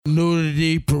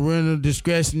nudity, parental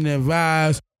discretion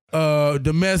advised,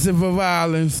 domestic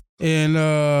violence,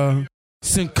 and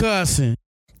some cussing.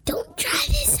 Don't try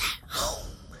this at home.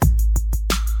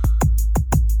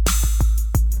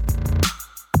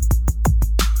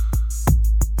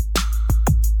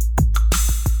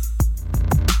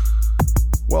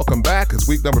 Welcome back. It's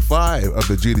week number 5 of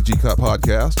the G2G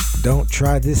Podcast. Don't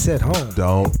try this at home.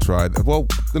 Don't try that. Well,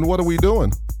 then what are we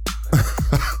doing?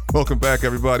 Welcome back,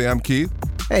 everybody. I'm Keith.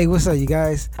 Hey, what's up, you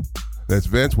guys? That's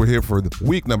Vince. We're here for the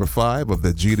week number 5 of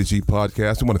the G2G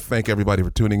Podcast. We want to thank everybody for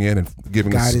tuning in and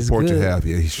giving us the support you have.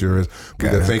 Yeah, he sure is. We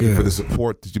got to thank you for the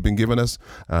support that you've been giving us,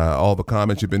 all the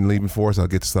comments you've been leaving for us.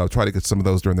 I'll try to get some of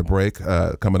those during the break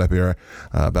coming up here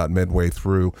about midway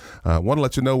through. Want to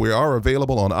let you know we are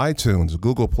available on iTunes,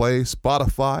 Google Play,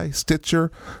 Spotify, Stitcher,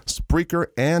 Spreaker,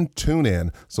 and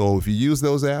TuneIn. So if you use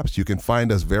those apps, you can find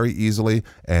us very easily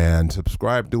and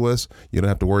subscribe to us. You don't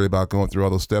have to worry about going through all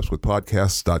those steps with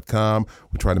podcasts.com.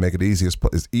 We try to make it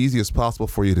as easy as possible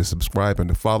for you to subscribe and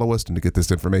to follow us and to get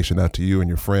this information out to you and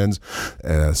your friends.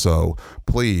 So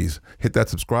please hit that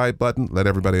subscribe button. Let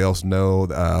everybody else know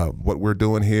what we're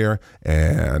doing here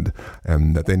and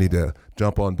that they need to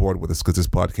jump on board with us because this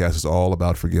podcast is all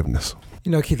about forgiveness.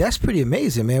 You know, Keith, that's pretty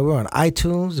amazing, man. We're on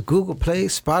iTunes, Google Play,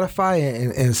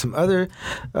 Spotify, and some other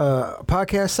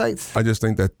podcast sites. I just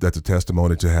think that that's a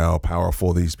testimony to how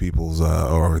powerful these people's,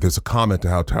 or there's a comment to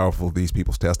how powerful these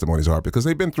people's testimonies are because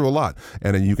they've been through a lot.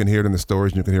 And you can hear it in the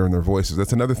stories and you can hear it in their voices.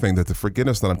 That's another thing, that the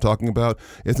forgiveness that I'm talking about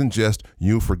isn't just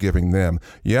you forgiving them.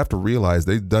 You have to realize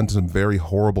they've done some very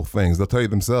horrible things. They'll tell you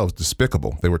themselves,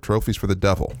 despicable. They were trophies for the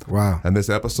devil. Wow. And this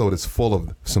episode is full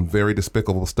of some very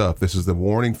despicable stuff. This is the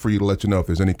warning for you to let you know if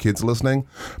there's any kids listening.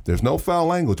 There's no foul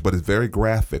language, but it's very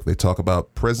graphic. They talk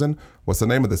about prison. What's the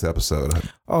name of this episode?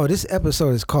 Oh, this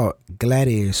episode is called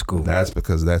Gladiator School. That's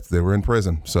because they were in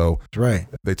prison. So that's right.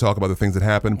 They talk about the things that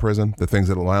happen in prison, the things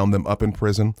that wound them up in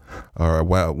prison, or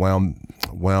wound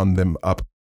them up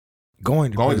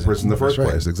going to prison in the first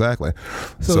place. Exactly.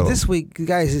 So this week,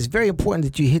 guys, it's very important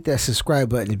that you hit that subscribe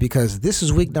button because this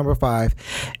is week number 5,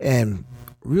 and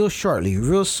real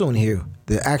soon here,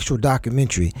 the actual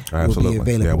documentary will be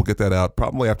available. Yeah, we'll get that out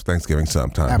probably after Thanksgiving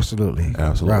sometime. Absolutely.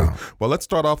 Wow. Well, let's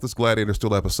start off this Gladiator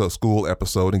School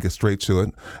episode and get straight to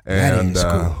it. And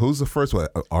who's the first one?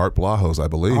 Art Blahos, I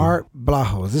believe. Art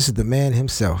Blahos. This is the man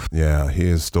himself. Yeah,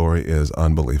 his story is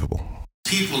unbelievable.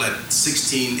 People at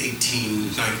 16,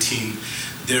 18, 19,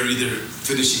 they're either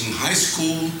finishing high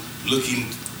school, looking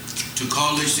to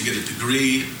college to get a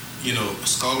degree, a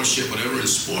scholarship, whatever, in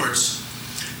sports.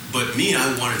 But me,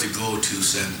 I wanted to go to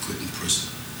San Quentin prison.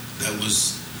 They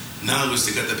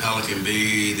got the Pelican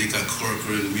Bay, they got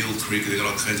Corcoran, Mule Creek, they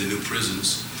got all kinds of new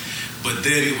prisons. But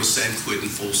then it was San Quentin,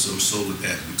 Folsom, so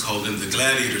that we called them the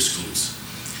Gladiator schools.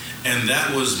 And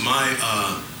that was my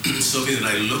something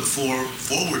that I look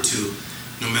forward to,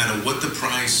 no matter what the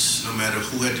price, no matter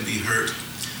who had to be hurt.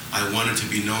 I wanted to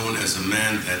be known as a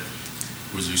man that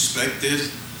was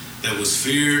respected, that was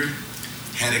feared,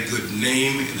 had a good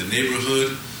name in the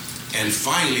neighborhood, and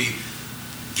finally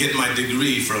get my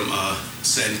degree from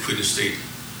San Quentin State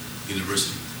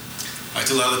University. I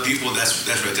tell other people that's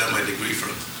where I got my degree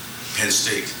from, Penn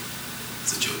State.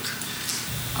 It's a joke.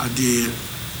 I did.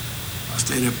 I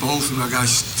stayed at Folsom. I got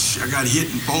hit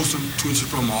in Folsom, 2 inches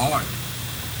from my heart,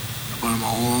 up under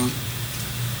my arm.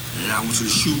 And I went to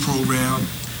the SHU program.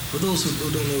 For those who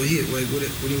don't know hit, what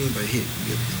do you mean by hit?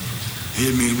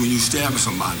 Hit means when you stab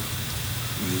somebody.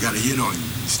 When you got a hit on you,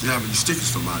 you stick at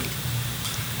somebody.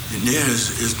 And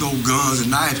there's no guns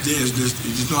and knives there. You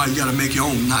just know how you got to make your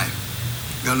own knife.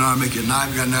 You got to know how to make your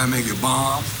knife. You got to know how to make your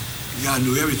bomb. You got to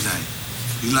do everything.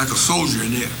 You're like a soldier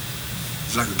in there.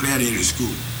 It's like a gladiator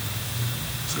school.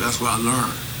 So that's what I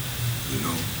learned,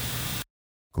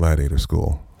 Gladiator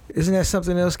school. Isn't that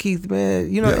something else, Keith, man?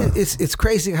 It's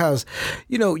crazy how,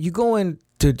 you go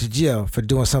into jail for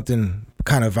doing something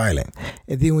kind of violent.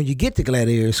 And then when you get to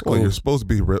Gladiator school... Well, you're supposed to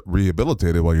be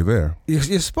rehabilitated while you're there.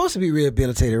 You're supposed to be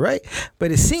rehabilitated, right?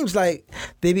 But it seems like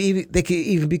they could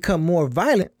even become more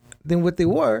violent than what they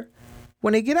were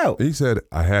when they get out. He said,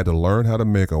 I had to learn how to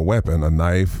make a weapon, a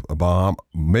knife, a bomb,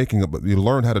 you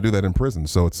learn how to do that in prison.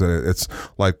 So it's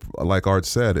like Art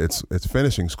said, it's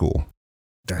finishing school.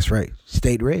 That's right.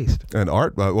 State raised. And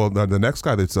Art, the next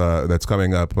guy that's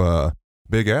coming up,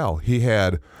 Big Al, he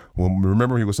had... Well,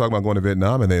 remember he was talking about going to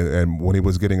Vietnam, and when he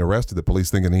was getting arrested, the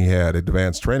police thinking he had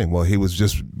advanced training. Well, he was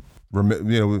just, what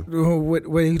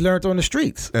he learned on the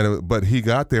streets. But he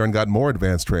got there and got more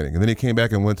advanced training, and then he came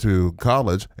back and went to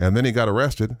college, and then he got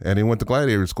arrested, and he went to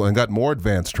Gladiator school and got more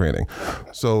advanced training.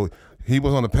 So he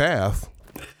was on the path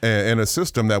and a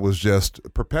system that was just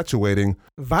perpetuating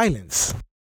violence,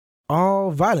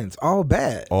 all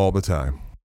bad, all the time.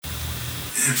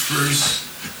 At first,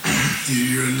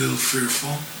 you're a little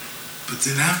fearful, but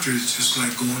then after, it's just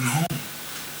like going home.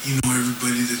 You know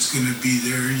everybody that's going to be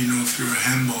there. You know, if you're a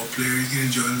handball player, you can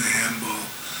enjoy the handball,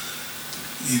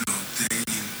 thing.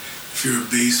 And if you're a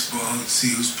baseball,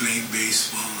 see who's playing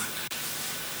baseball.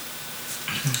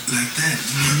 Like that.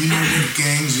 You know what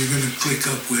gangs you're going to click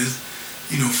up with,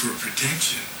 for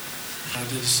protection. I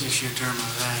did a 6-year term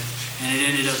of that, and it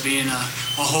ended up being a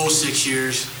whole 6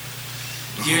 years.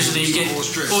 Usually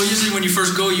when you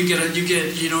first go, you get a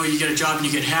job and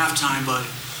you get halftime, but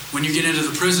when you get into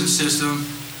the prison system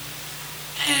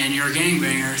and you're a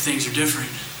gangbanger, things are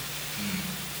different.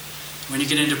 When you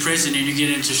get into prison and you get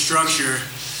into structure,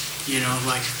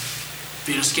 like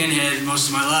being a skinhead most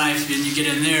of my life, and you get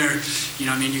in there, you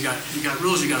got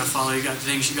rules you got to follow, you got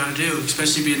things you got to do,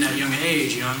 especially being that young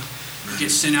age, You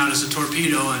get sent out as a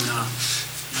torpedo, and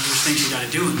there's things you got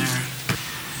to do in there.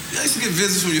 I used to get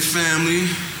visits from your family,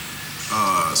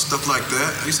 stuff like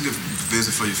that. I used to get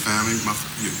visits for your family, my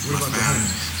family.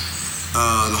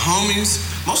 The homies,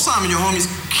 most of the time your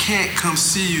homies can't come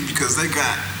see you because they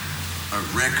got a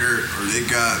record or they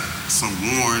got some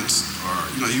warrants, or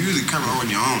you usually cover on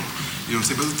your own. You know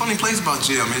what I'm saying? But the funny place about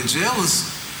jail, man, jail is,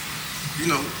 you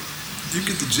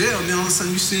get to jail, and then all of a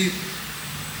sudden you see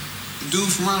the dude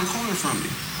from around the corner from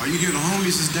you. Or you hear the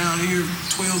homies is down here,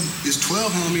 12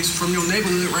 homies from your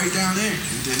neighborhood right down there.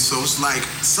 And then so it's like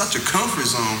such a comfort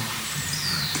zone.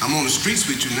 I'm on the streets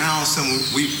with you now, all of a sudden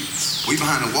we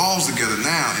behind the walls together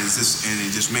now, and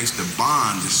it just makes the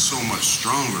bond just so much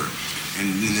stronger. And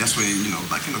then that's when,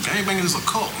 gangbanging is a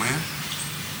cult, man.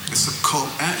 It's a cult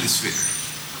atmosphere.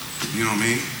 You know what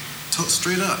I mean?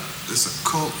 Straight up. It's a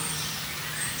cult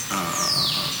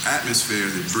atmosphere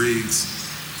that breeds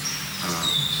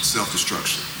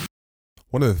self-destruction.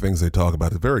 One of the things they talk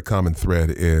about, the very common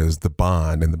thread, is the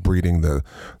bond and the breeding that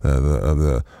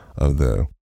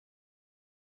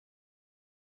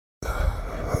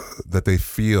they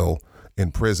feel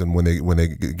in prison when they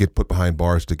get put behind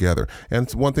bars together. And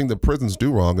it's one thing that prisons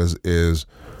do wrong is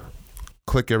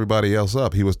click everybody else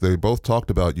up. They both talked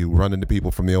about you run into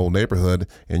people from the old neighborhood,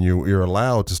 and you're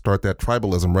allowed to start that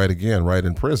tribalism right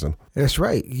in prison. That's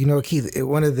right. Keith,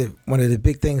 one of the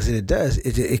big things that it does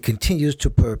is it continues to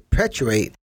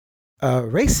perpetuate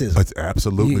racism. It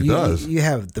absolutely does. You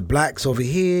have the blacks over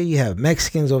here, you have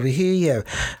Mexicans over here, you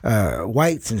have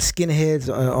whites and skinheads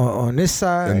on this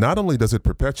side. And not only does it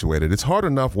perpetuate it, it's hard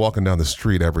enough walking down the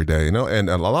street every day, and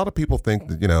a lot of people think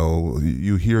that,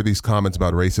 you hear these comments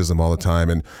about racism all the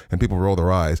time, and people roll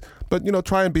their eyes. But,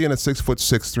 try and being a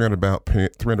 6'6",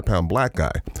 300-pound black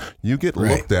guy. You get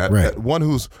looked at one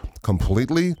who's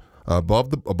completely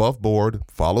above board,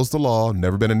 follows the law,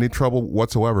 never been in any trouble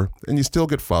whatsoever, and you still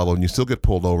get followed, and you still get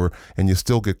pulled over, and you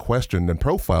still get questioned and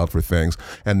profiled for things.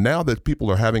 And now that people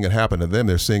are having it happen to them,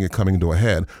 they're seeing it coming to a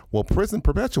head. Well, prison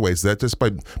perpetuates that just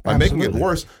by making it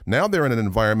worse. Now they're in an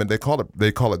environment, they call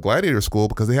it Gladiator school,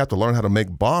 because they have to learn how to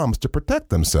make bombs to protect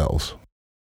themselves.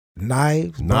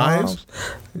 Knives. Bombs,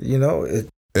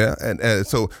 Yeah, and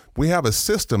so we have a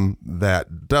system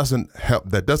that doesn't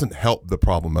help the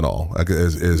problem at all. Not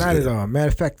at all. Matter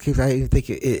of fact, I even think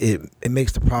it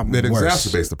makes the problem worse. It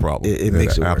exacerbates the problem. It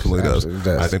makes it absolutely worse. Does.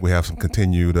 Absolutely does. I think we have some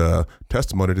continued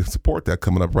testimony to support that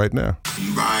coming up right now.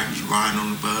 You riding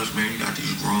on the bus, man. You got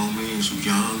these grown men, you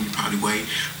young. You probably weigh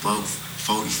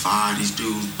 45. These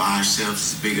dudes by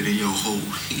themselves is bigger than your whole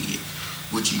head.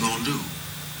 What you gonna do?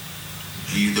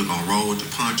 You either gonna roll with the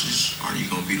punches, or you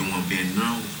gonna be the one bending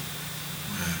over.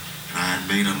 And I had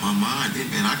made up my mind,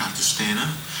 man, I got to stand up.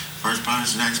 First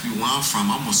person asked me where I'm from,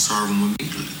 I'm gonna serve them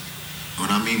immediately.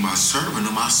 What I mean by serving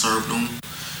them, I served them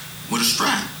with a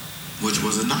strap, which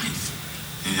was a knife.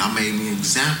 And I made me an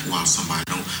example out of somebody.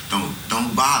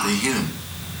 Don't bother him.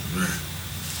 Right.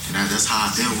 And that's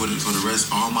how I dealt with it for the rest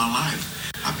of all my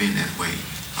life. I've been that way.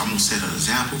 I'm gonna set an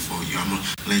example for you. I'm gonna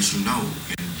let you know.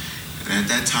 And at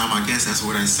that time, I guess that's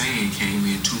where that saying came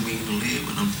in, too mean to live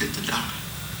and I'm fit to die.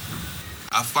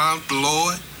 I found the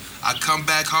Lord. I come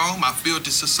back home. I feel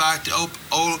the society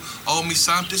owe me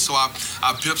something, so I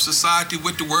pimp society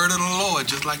with the word of the Lord,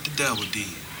 just like the devil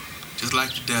did. Just like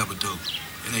the devil do.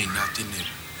 It ain't nothing new.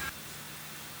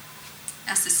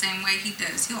 That's the same way he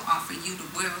does. He'll offer you the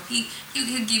world. He'll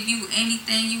give you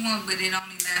anything you want, but it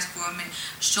only lasts for a minute.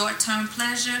 Short-term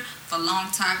pleasure for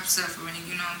long-term suffering.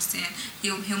 You know what I'm saying?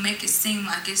 He'll make it seem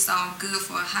like it's all good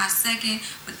for a hot second,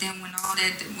 but then when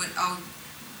all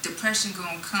depression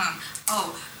gonna come,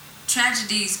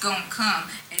 tragedy's gonna come,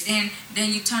 and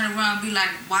then you turn around and be like,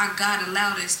 why God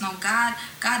allowed this? No, God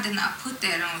did not put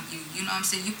that on you. You know what I'm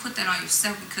saying? You put that on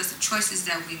yourself because the choices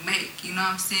that we make. You know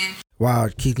what I'm saying? Wow,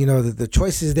 Keith, the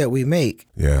choices that we make,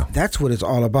 that's what it's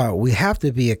all about. We have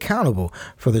to be accountable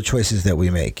for the choices that we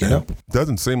make, you know? It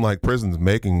doesn't seem like prison's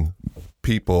making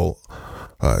people,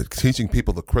 teaching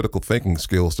people the critical thinking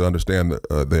skills to understand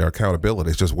their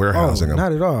accountability. It's just warehousing them.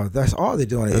 Not at all. That's all they're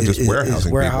doing is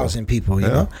warehousing people, you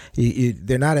know?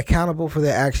 They're not accountable for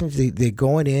their actions. They're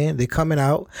going in, they're coming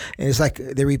out, and it's like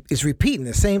it's repeating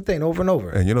the same thing over and over.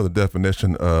 And the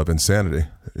definition of insanity,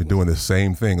 doing the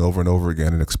same thing over and over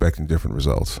again and expecting different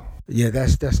results. Yeah,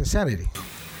 that's insanity.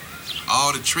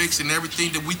 All the tricks and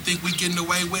everything that we think we getting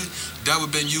away with, devil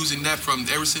been using that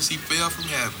ever since he fell from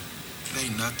heaven. It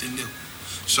ain't nothing new.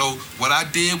 So what I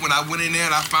did when I went in there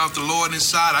and I found the Lord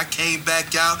inside, I came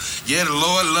back out. Yeah, the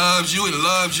Lord loves you and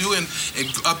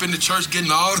up in the church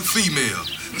getting all the females,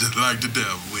 just like the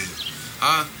devil will.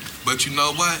 But you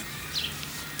know what?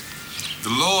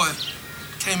 The Lord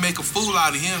can't make a fool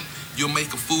out of him. You'll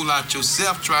make a fool out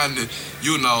yourself trying to,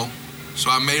 So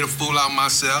I made a fool out of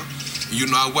myself.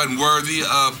 I wasn't worthy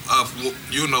of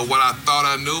what I thought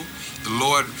I knew. The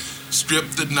Lord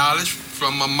stripped the knowledge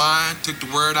from my mind, took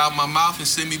the word out of my mouth, and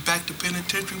sent me back to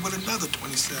penitentiary with another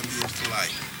 27 years to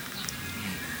life.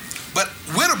 But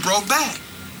Witter broke back.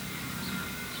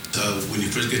 When you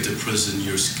first get to prison,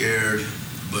 you're scared,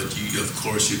 but of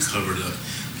course you're covered up,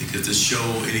 because to show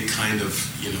any kind of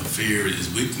fear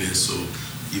is weakness. So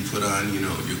you put on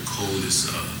your coldest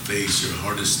face, your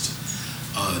hardest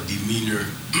demeanor.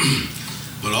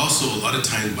 But also a lot of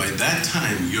times, by that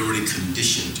time, you're already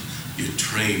conditioned, you're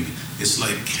trained. It's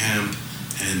like camp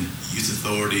and youth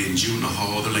authority and juvenile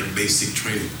hall, they're like basic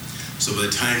training. So by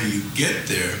the time you get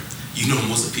there, you know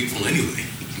most of the people anyway,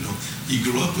 you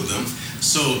grew up with them.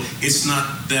 So it's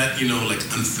not that, like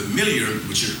unfamiliar,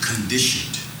 but you're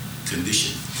conditioned.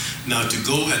 Now to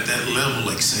go at that level,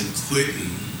 like San Quentin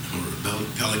or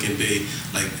Pelican Bay,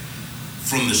 like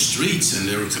from the streets and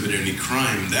never committed any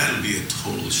crime, that would be a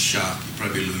total shock. You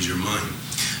probably lose your mind.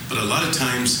 But a lot of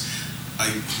times,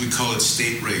 we call it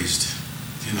state raised.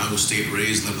 I was state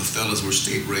raised, and other fellas were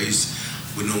state raised.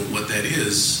 We know what that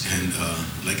is. And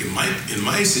like in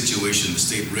my situation, the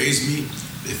state raised me,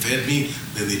 they fed me,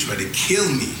 then they tried to kill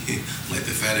me, like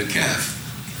the fatted calf.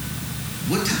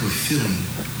 What type of feeling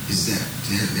is that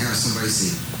to have somebody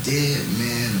say, dead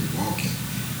man walking,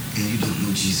 and you don't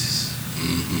know Jesus?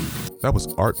 Mm-hmm. That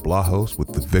was Art Blahos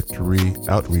with the Victory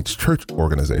Outreach Church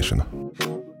Organization.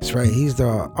 That's right. He's the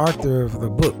author of the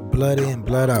book, Blood In,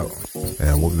 Blood Out.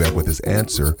 And we'll be back with his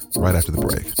answer right after the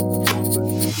break.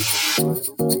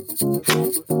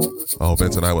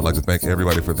 Vince and I would like to thank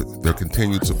everybody for their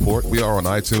continued support. We are on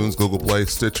iTunes, Google Play,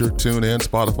 Stitcher, TuneIn,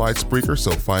 Spotify, Spreaker. So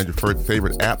find your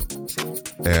favorite app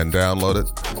and download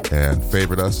it and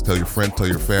favorite us. Tell your friend, tell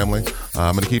your family.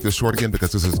 I'm going to keep this short again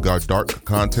because this is dark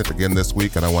content again this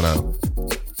week, and I want to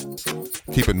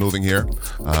keep it moving here.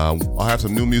 I'll have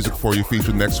some new music for you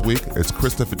featured next week. It's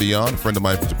Christopher Dion, a friend of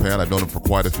mine from Japan. I've known him for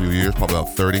quite a few years, probably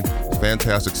about 30.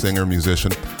 Fantastic singer,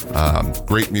 musician.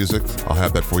 Great music. I'll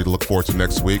have that for you to look forward to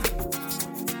next week.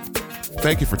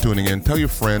 Thank you for tuning in. Tell your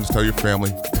friends, tell your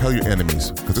family, tell your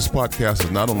enemies, because this podcast is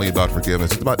not only about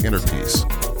forgiveness, it's about inner peace.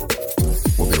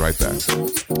 We'll be right back.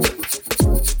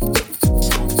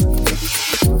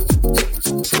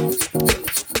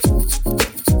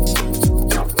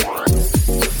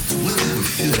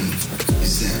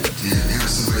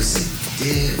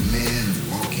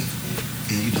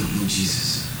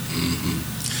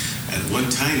 One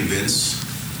time, Vince,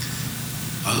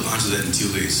 I'll answer that in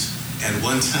 2 ways. At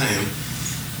one time,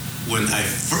 when I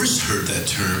first heard that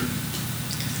term,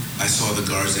 I saw the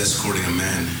guards escorting a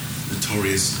man,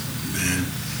 notorious man,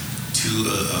 to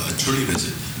a attorney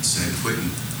visit in San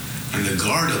Quentin. And the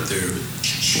guard up there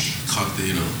caught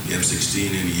the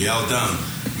M16 and he yelled down,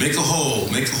 make a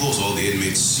hole. So all the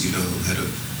inmates, had to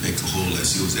make a hole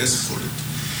as he was escorted.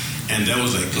 And that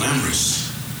was like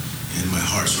glamorous. And my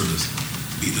heart sort of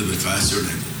beat a little bit faster, and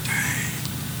I go,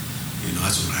 dang,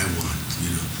 that's what I want.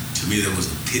 To me, that was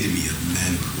the epitome of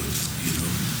manhood.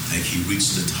 Like he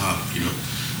reached the top.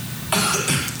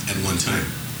 At one time.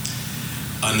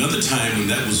 Another time when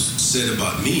that was said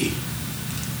about me,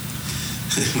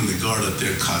 when the guard up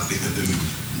there caught the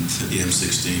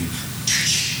M16,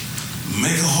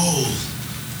 make a hole,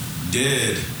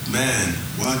 dead man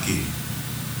walking,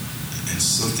 and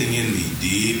something in me,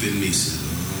 deep in me, says,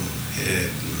 oh heck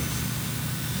no.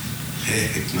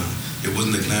 Heck no. It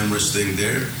wasn't a glamorous thing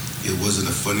there. It wasn't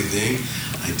a funny thing.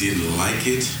 I didn't like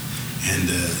it. And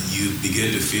you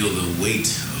begin to feel the weight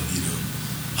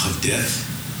of death.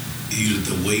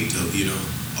 the weight of,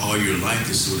 all your life.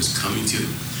 This is what it's coming to.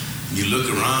 And you look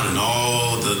around and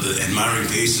all the admiring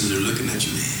faces are looking at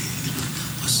you. Hey,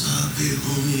 what's up, big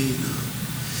homie?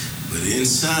 But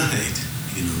inside,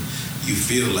 you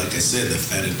feel, like I said, the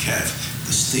fatted calf.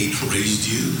 The state raised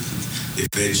you. They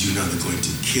fed you. Now they're going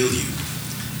to kill you.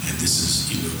 And this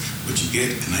is, what you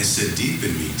get. And I said deep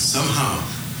in me, somehow,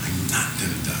 I'm not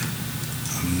going to die.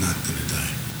 I'm not going to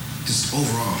die. Just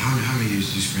overall, how many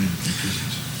years did you spend in prison?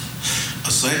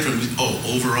 Aside from,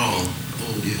 overall,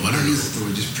 yeah, what is it,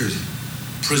 or just prison?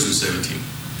 Prison, 17.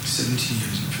 17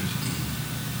 years in prison.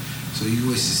 So you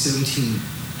wasted 17,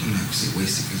 I'm not going to say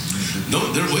wasted.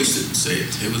 No, they're wasted, say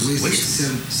it. It was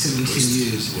wasted. 17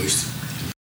 years.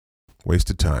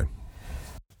 Wasted time.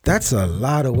 That's a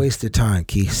lot of wasted time,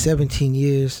 Keith. 17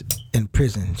 years in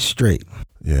prison straight.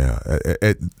 Yeah.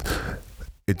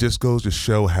 It just goes to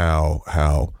show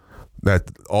how that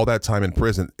all that time in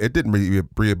prison, it didn't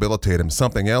rehabilitate him.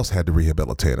 Something else had to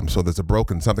rehabilitate him. So there's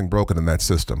something broken in that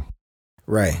system.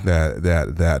 Right.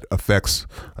 That affects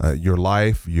your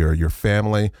life, your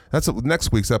family. That's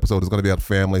next week's episode is going to be about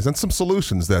families and some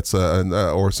solutions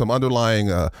or some underlying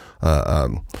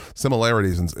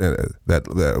similarities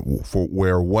that for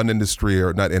where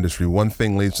one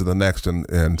thing leads to the next,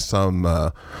 and some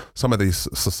of these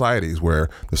societies where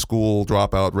the school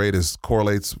dropout rate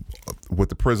correlates with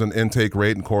the prison intake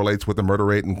rate and correlates with the murder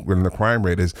rate and the crime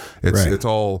rate it's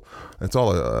all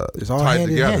tied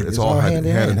together. It's all hand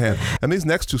in hand. And these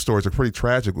next two stories are pretty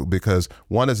tragic because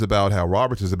one is about how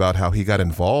Roberts is about how he got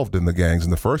involved in the gangs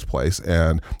in the first place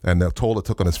and the toll it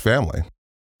took on his family.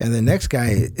 And the next guy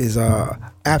is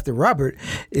after Robert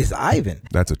is Ivan.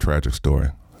 That's a tragic story.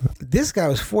 This guy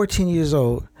was 14 years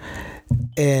old,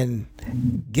 and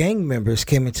gang members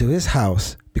came into his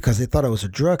house because they thought it was a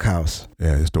drug house.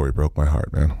 Yeah, his story broke my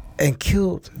heart, man. And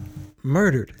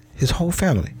murdered his whole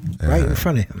family right in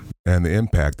front of him. And the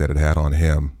impact that it had on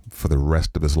him for the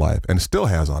rest of his life, and still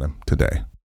has on him today.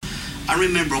 I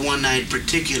remember one night in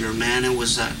particular, man, I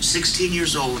was 16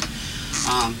 years old.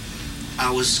 I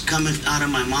was coming out of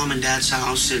my mom and dad's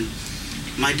house, and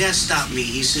my dad stopped me.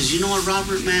 He says, "You know what,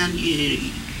 Robert, man, you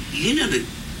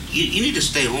need to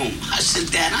stay home." I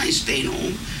said, "Dad, I ain't staying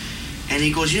home." And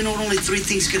he goes, "Only 3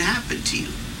 things can happen to you."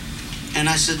 And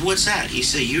I said, "What's that?" He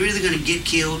said, "You're either going to get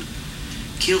killed,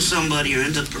 kill somebody, or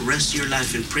end up the rest of your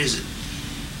life in prison."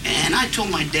 And I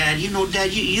told my dad,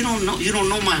 Dad, you don't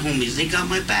know my homies. They got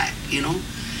my back,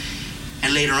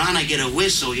 And later on, I get a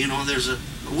whistle, there's a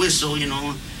whistle,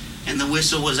 and the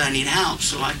whistle was I need help.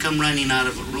 So I come running out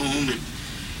of a room,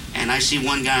 and I see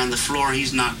one guy on the floor.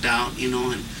 He's knocked out,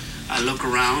 and I look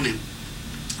around, and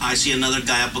I see another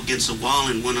guy up against the wall,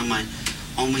 and one of my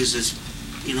homies is,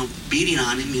 beating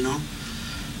on him,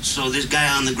 So this guy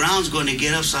on the ground's going to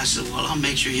get up. So I said, well, I'll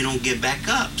make sure you don't get back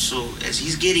up. So as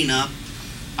he's getting up,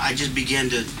 I just began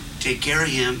to take care of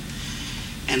him.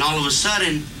 And all of a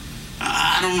sudden,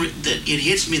 it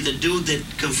hits me, the dude that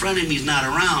confronted me is not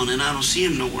around, and I don't see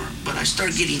him nowhere. But I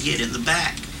start getting hit in the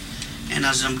back. And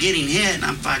as I'm getting hit,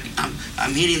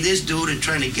 I'm hitting this dude and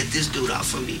trying to get this dude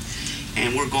off of me.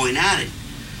 And we're going at it.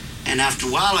 And after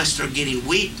a while, I start getting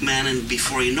weak, man. And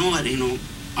before you know it,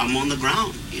 I'm on the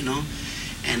ground,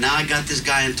 And now I got this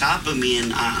guy on top of me,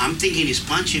 and I'm thinking he's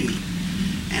punching me.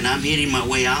 And I'm hitting my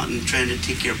way out and trying to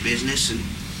take care of business. And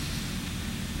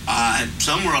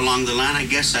somewhere along the line, I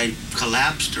guess I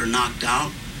collapsed or knocked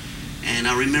out. And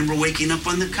I remember waking up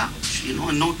on the couch, and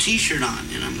no T-shirt on.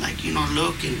 And I'm like,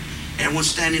 look, and everyone's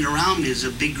standing around me. There's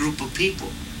a big group of people.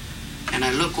 And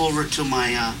I look over to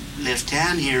my left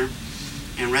hand here,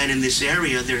 and right in this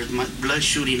area, there's my blood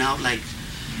shooting out like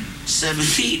 7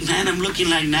 feet, man. I'm looking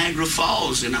like Niagara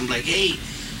Falls, and I'm like, hey.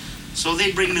 So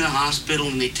they bring me to the hospital,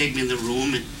 and they take me in the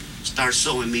room and start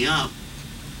sewing me up.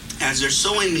 As they're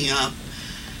sewing me up,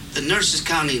 the nurse is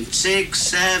counting 6,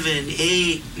 7,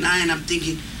 8, 9. I'm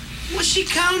thinking, what's she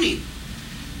counting?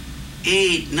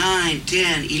 8, 9,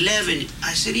 10, 11.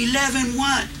 I said, 11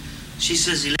 what? She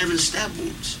says, 11 stab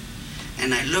wounds.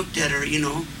 And I looked at her,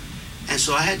 and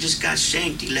so I had just got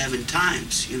shanked 11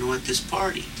 times, at this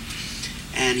party.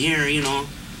 And here,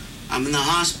 I'm in the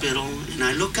hospital, and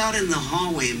I look out in the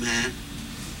hallway, man.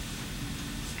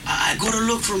 I go to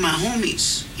look for my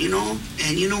homies,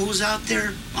 and who's out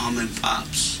there? Mom and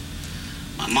Pops.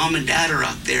 My mom and dad are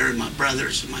out there, and my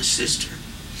brothers and my sister.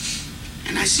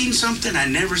 And I seen something I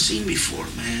never seen before,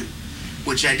 man,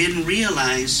 which I didn't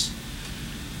realize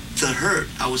the hurt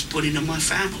I was putting in my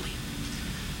family.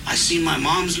 I seen my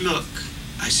mom's look.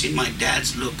 I seen my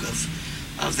dad's look of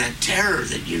that terror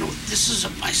that, this is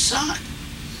my son.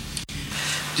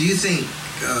 Do you think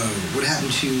what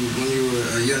happened to you when you were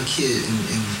a young kid and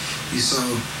you saw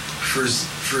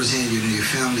firsthand, your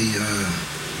family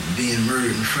being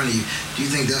murdered in front of you. Do you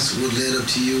think that's what led up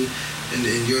to you and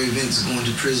your events going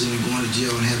to prison and going to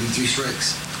jail and having 3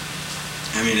 strikes?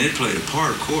 I mean, it played a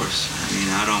part, of course. I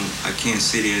mean, I can't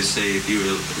sit here and say if you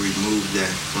removed that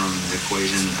from the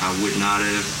equation, I would not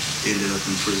have ended up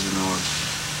in prison or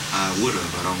I would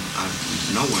have.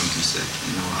 No one can say.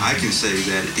 I can say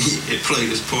that it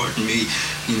played its part in me,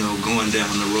 going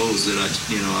down the roads that I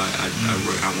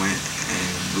went and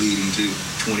leading to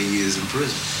 20 years in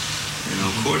prison.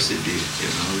 Of course it did.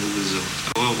 It was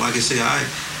well, like I say, I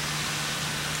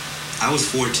was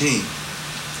 14.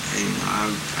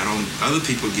 Other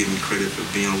people give me credit for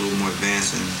being a little more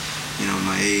advanced than,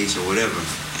 my age or whatever.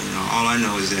 All I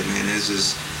know is that, man,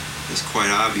 it's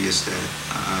quite obvious that,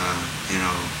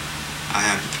 I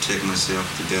have to protect myself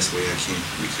the best way I can,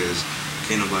 because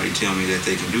can't nobody tell me that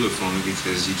they can do it for me,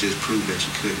 because you just proved that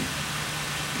you couldn't.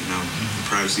 The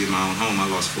privacy of my own home, I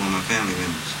lost 4 of my family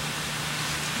members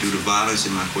due to violence,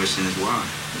 and my question is why,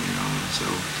 so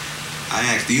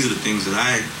these are the things that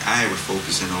I was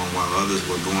focusing on while others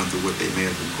were going through what they may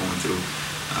have been going through,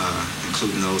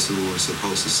 including those who were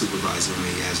supposed to supervise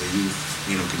me as a youth,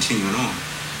 continuing on.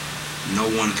 No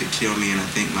one could tell me, and I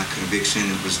think my conviction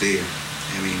was there.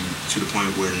 To the point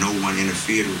where no one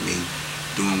interfered with me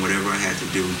doing whatever I had to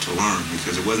do to learn,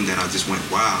 because it wasn't that I just went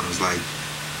wild. It was like,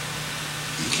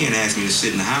 you can't ask me to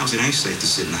sit in the house. It ain't safe to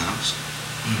sit in the house.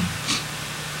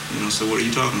 So what are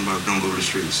you talking about? Don't go to the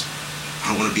streets.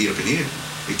 I don't want to be up in here.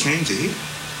 It came to here.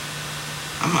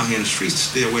 I'm out here in the streets to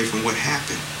stay away from what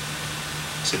happened.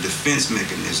 It's a defense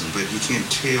mechanism, but you can't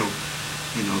tell,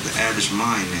 the average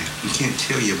mind that. You can't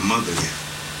tell your mother that.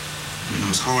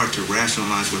 It's hard to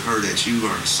rationalize with her that you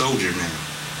are a soldier now.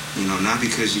 Not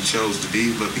because you chose to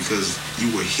be, but because you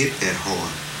were hit that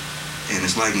hard. And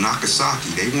it's like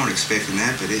Nagasaki. They weren't expecting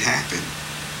that, but it happened.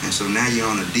 And so now you're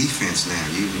on the defense now.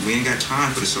 We ain't got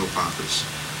time for the soap operas.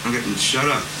 I'm getting shut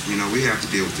up. We have to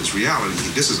deal with this reality.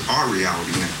 This is our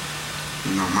reality now.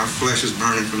 My flesh is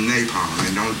burning from napalm,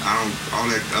 and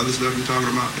all that other stuff you're talking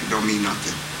about, it don't mean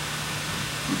nothing.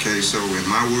 Okay, so in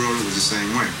my world, it was the same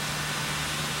way.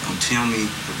 Don't tell me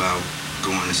about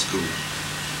going to school.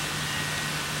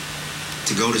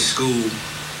 To go to school,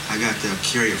 I got to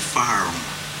carry a firearm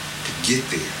to get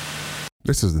there.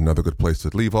 This is another good place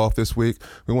to leave off this week.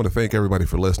 We want to thank everybody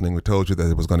for listening. We told you that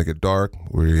it was going to get dark.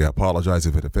 We apologize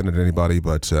if it offended anybody,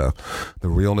 but the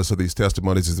realness of these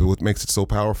testimonies is what makes it so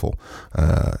powerful,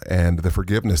 and the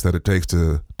forgiveness that it takes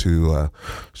to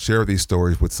share these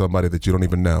stories with somebody that you don't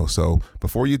even know. So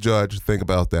before you judge, think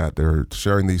about that. They're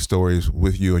sharing these stories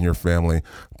with you and your family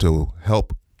to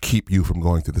help keep you from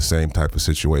going through the same type of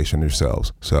situation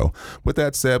yourselves. So with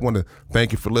that said, I want to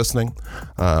thank you for listening.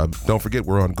 Don't forget,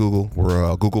 we're on Google.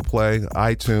 We're Google Play,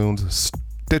 iTunes,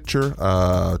 Stitcher,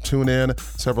 TuneIn,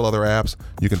 several other apps.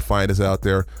 You can find us out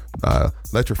there.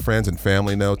 Let your friends and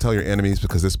family know. Tell your enemies,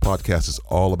 because this podcast is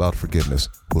all about forgiveness.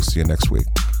 We'll see you next week.